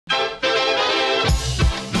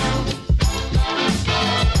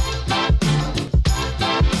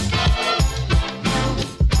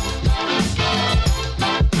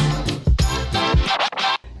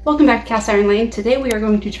Cast Iron Lane. Today we are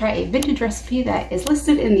going to try a vintage recipe that is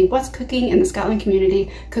listed in the What's Cooking in the Scotland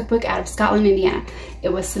Community cookbook out of Scotland, Indiana. It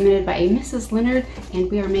was submitted by a Mrs. Leonard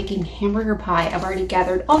and we are making hamburger pie. I've already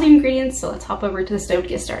gathered all the ingredients, so let's hop over to the stove to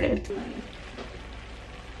get started.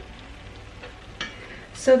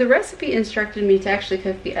 So the recipe instructed me to actually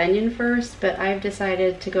cook the onion first, but I've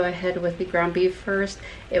decided to go ahead with the ground beef first.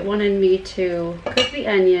 It wanted me to cook the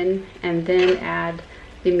onion and then add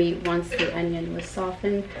the meat once the onion was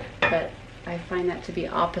softened, but I find that to be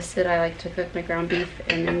opposite. I like to cook my ground beef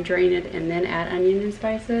and then drain it and then add onion and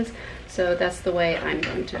spices. So that's the way I'm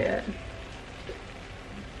going to do it.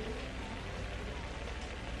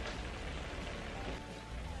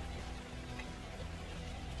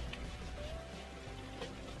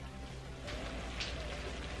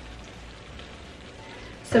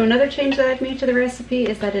 So another change that I've made to the recipe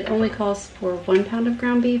is that it only calls for 1 pound of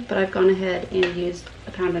ground beef, but I've gone ahead and used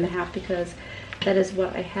 1.5 pounds because that is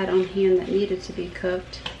what I had on hand that needed to be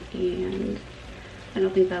cooked, and I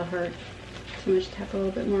don't think that'll hurt too much to have a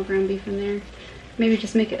little bit more ground beef in there. Maybe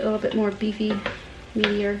just make it a little bit more beefy,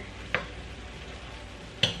 meatier.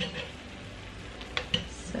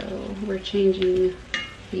 So we're changing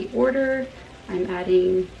the order. I'm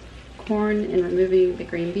adding corn and removing the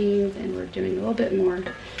green beans, and we're doing a little bit more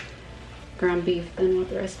ground beef than what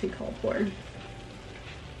the recipe called for.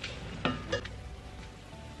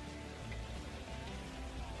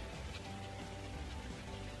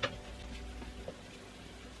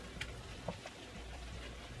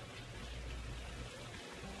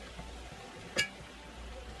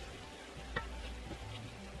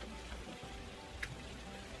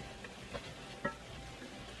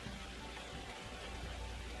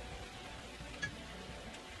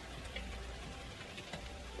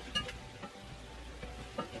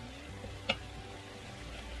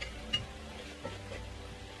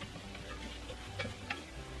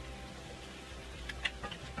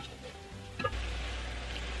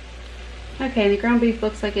 Okay, the ground beef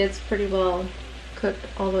looks like it's pretty well cooked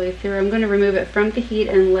all the way through. I'm going to remove it from the heat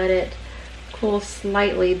and let it cool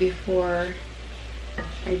slightly before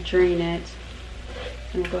I drain it.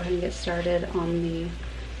 And we'll go ahead and get started on the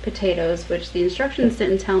potatoes, which the instructions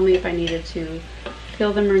didn't tell me if I needed to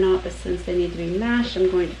peel them or not, but since they need to be mashed, I'm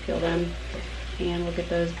going to peel them and we'll get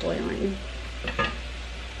those boiling.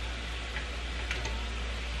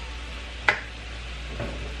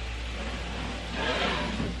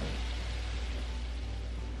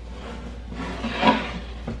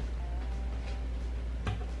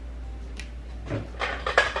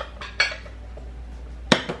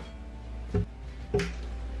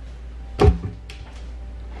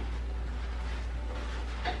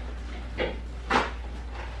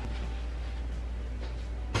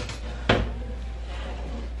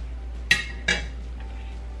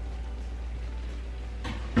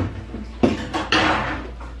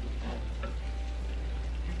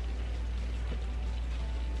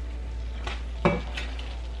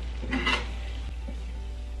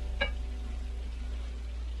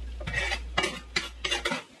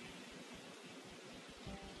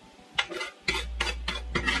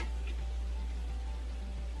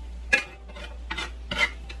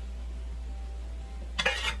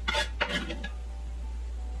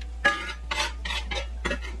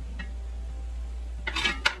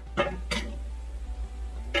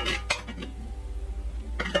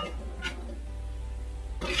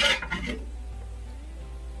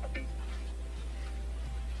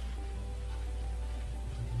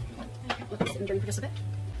 Let this sit and drain for just a bit.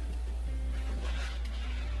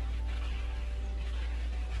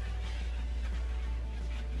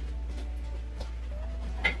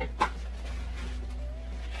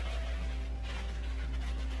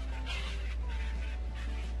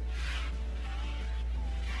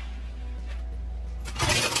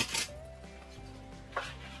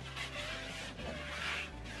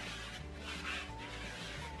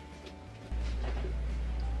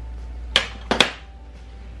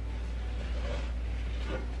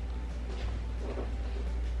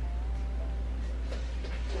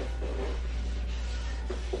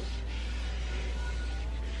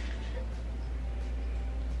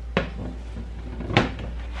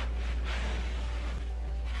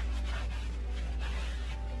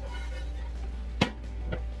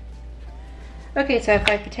 Okay, so I have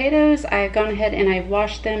 5 potatoes. I've gone ahead and I've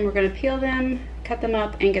washed them. We're going to peel them, cut them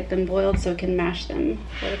up, and get them boiled so we can mash them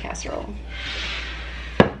for the casserole.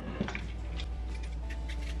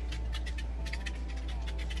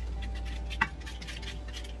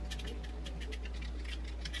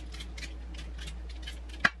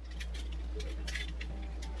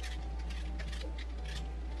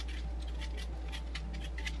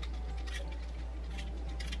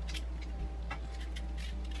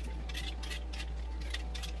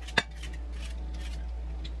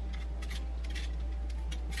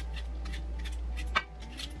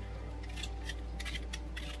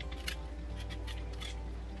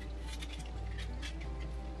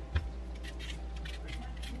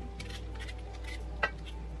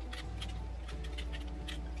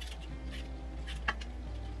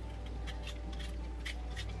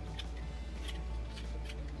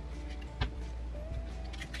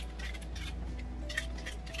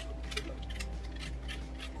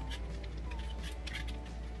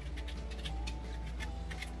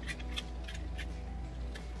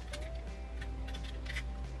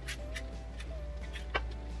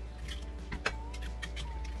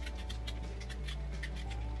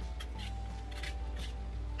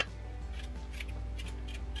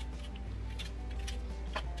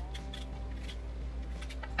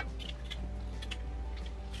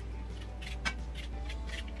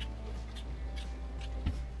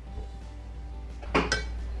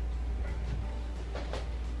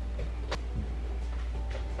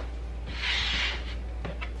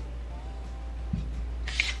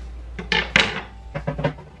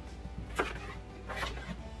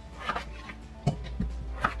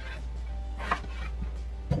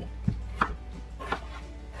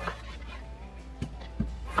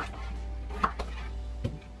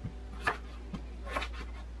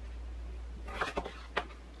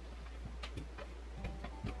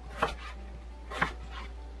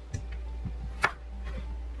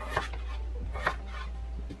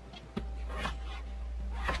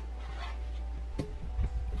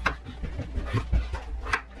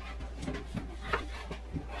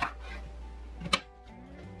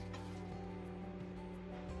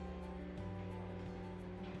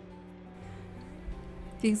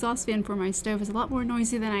 The exhaust fan for my stove is a lot more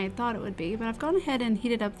noisy than I had thought it would be, but I've gone ahead and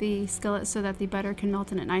heated up the skillet so that the butter can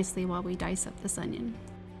melt in it nicely while we dice up this onion.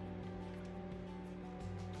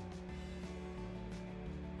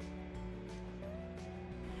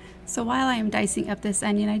 So while I am dicing up this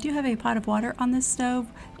onion, I do have a pot of water on this stove,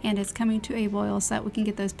 and it's coming to a boil so that we can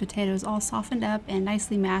get those potatoes all softened up and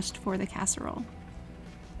nicely mashed for the casserole.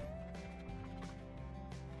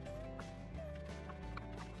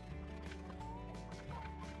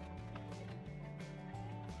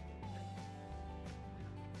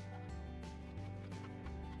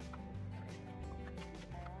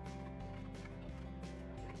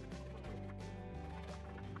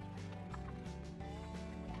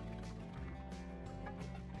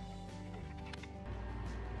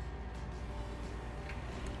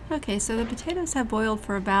 Okay, so the potatoes have boiled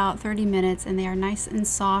for about 30 minutes and they are nice and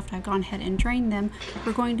soft. I've gone ahead and drained them.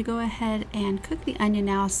 We're going to go ahead and cook the onion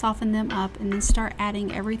now, soften them up, and then start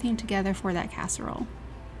adding everything together for that casserole.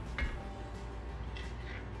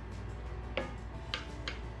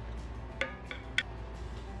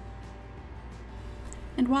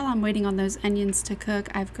 And while I'm waiting on those onions to cook,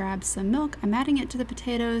 I've grabbed some milk. I'm adding it to the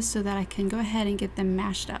potatoes so that I can go ahead and get them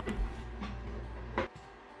mashed up.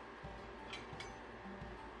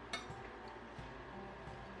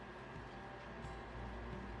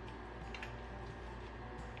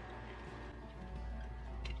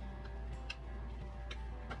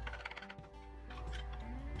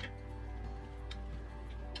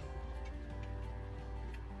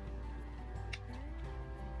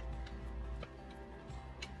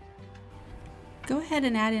 Go ahead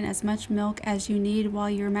and add in as much milk as you need while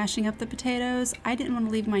you're mashing up the potatoes. I didn't want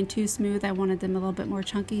to leave mine too smooth. I wanted them a little bit more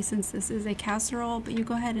chunky since this is a casserole, but you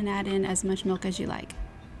go ahead and add in as much milk as you like.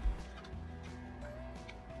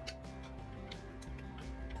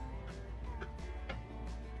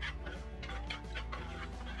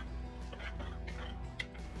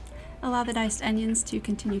 Allow the diced onions to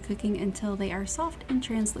continue cooking until they are soft and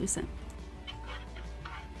translucent.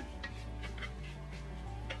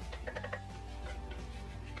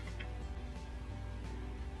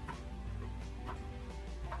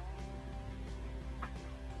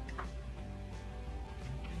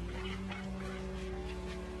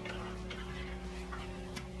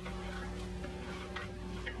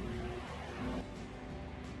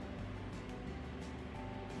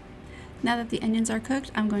 Now that the onions are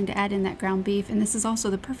cooked, I'm going to add in that ground beef, and this is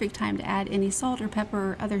also the perfect time to add any salt or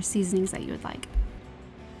pepper or other seasonings that you would like.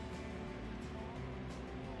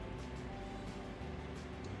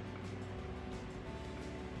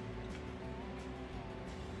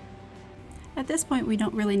 At this point, we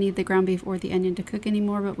don't really need the ground beef or the onion to cook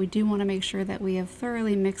anymore, but we do want to make sure that we have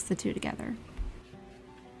thoroughly mixed the two together.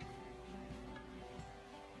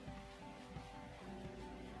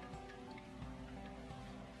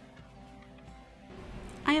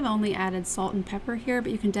 I have only added salt and pepper here, but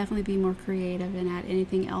you can definitely be more creative and add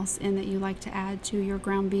anything else in that you like to add to your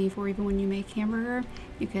ground beef, or even when you make hamburger,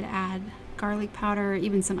 you could add garlic powder,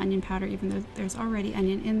 even some onion powder, even though there's already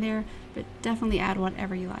onion in there, but definitely add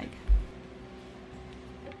whatever you like.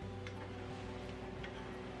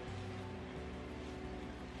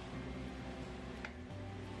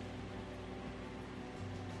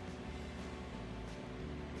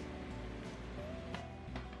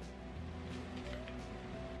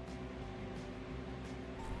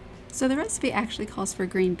 So the recipe actually calls for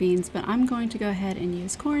green beans, but I'm going to go ahead and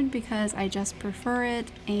use corn because I just prefer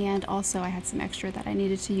it, and also I had some extra that I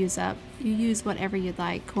needed to use up. You use whatever you'd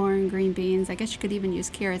like, corn, green beans, I guess you could even use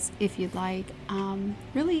carrots if you'd like.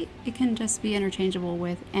 Really, it can just be interchangeable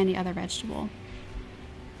with any other vegetable.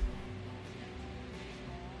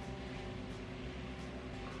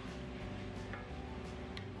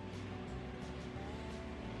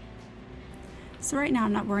 So right now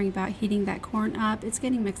I'm not worrying about heating that corn up. It's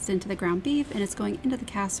getting mixed into the ground beef and it's going into the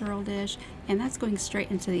casserole dish, and that's going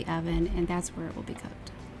straight into the oven, and that's where it will be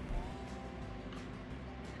cooked.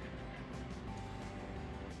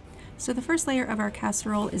 So the first layer of our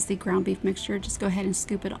casserole is the ground beef mixture. Just go ahead and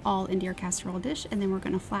scoop it all into your casserole dish, and then we're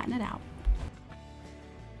going to flatten it out.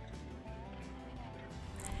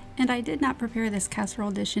 And I did not prepare this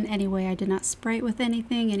casserole dish in any way. I did not spray it with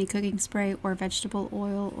anything, any cooking spray or vegetable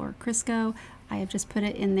oil or Crisco. I have just put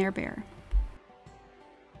it in there bare.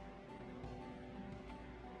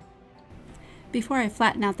 Before I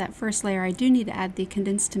flatten out that first layer, I do need to add the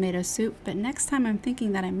condensed tomato soup, but next time I'm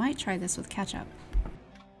thinking that I might try this with ketchup.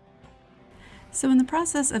 So in the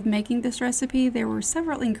process of making this recipe, there were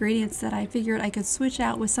several ingredients that I figured I could switch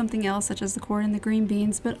out with something else, such as the corn and the green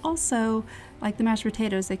beans, but also like the mashed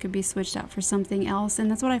potatoes, they could be switched out for something else. And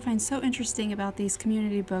that's what I find so interesting about these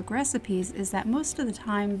community book recipes, is that most of the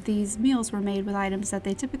time these meals were made with items that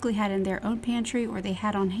they typically had in their own pantry or they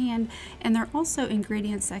had on hand, and they're also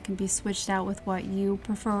ingredients that can be switched out with what you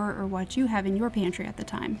prefer or what you have in your pantry at the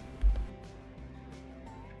time.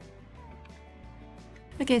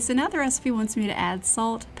 Okay, so now the recipe wants me to add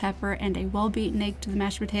salt, pepper, and a well-beaten egg to the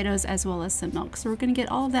mashed potatoes, as well as some milk. So we're going to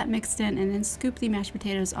get all of that mixed in and then scoop the mashed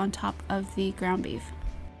potatoes on top of the ground beef.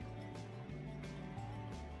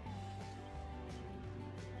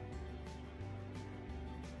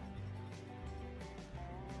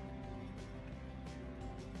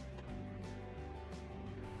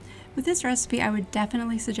 With this recipe, I would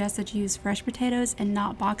definitely suggest that you use fresh potatoes and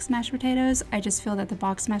not box mashed potatoes. I just feel that the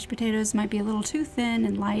box mashed potatoes might be a little too thin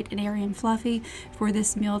and light and airy and fluffy for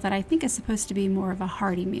this meal that I think is supposed to be more of a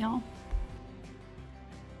hearty meal.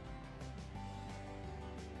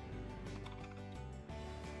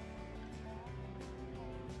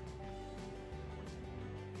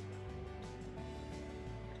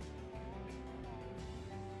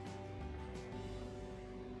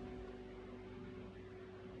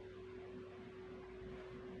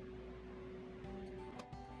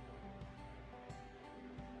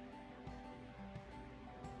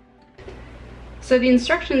 So the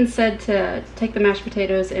instructions said to take the mashed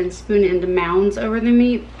potatoes and spoon it into mounds over the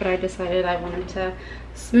meat, but I decided I wanted to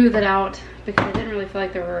smooth it out because I didn't really feel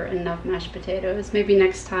like there were enough mashed potatoes. Maybe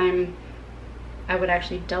next time I would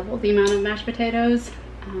actually double the amount of mashed potatoes,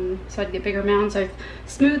 so I'd get bigger mounds. So I've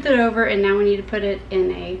smoothed it over, and now we need to put it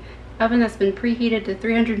in a oven that's been preheated to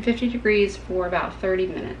 350 degrees for about 30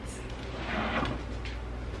 minutes.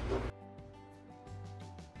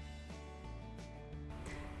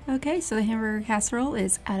 Okay, so the hamburger casserole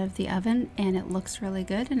is out of the oven and it looks really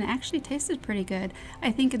good, and it actually tasted pretty good.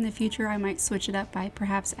 I think in the future I might switch it up by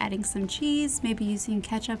perhaps adding some cheese, maybe using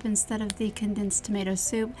ketchup instead of the condensed tomato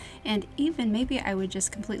soup, and even maybe I would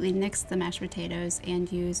just completely nix the mashed potatoes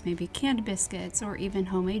and use maybe canned biscuits or even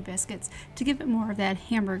homemade biscuits to give it more of that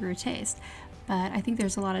hamburger taste. But I think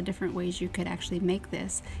there's a lot of different ways you could actually make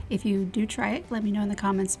this. If you do try it, let me know in the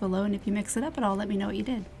comments below, and if you mix it up at all, let me know what you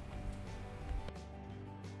did.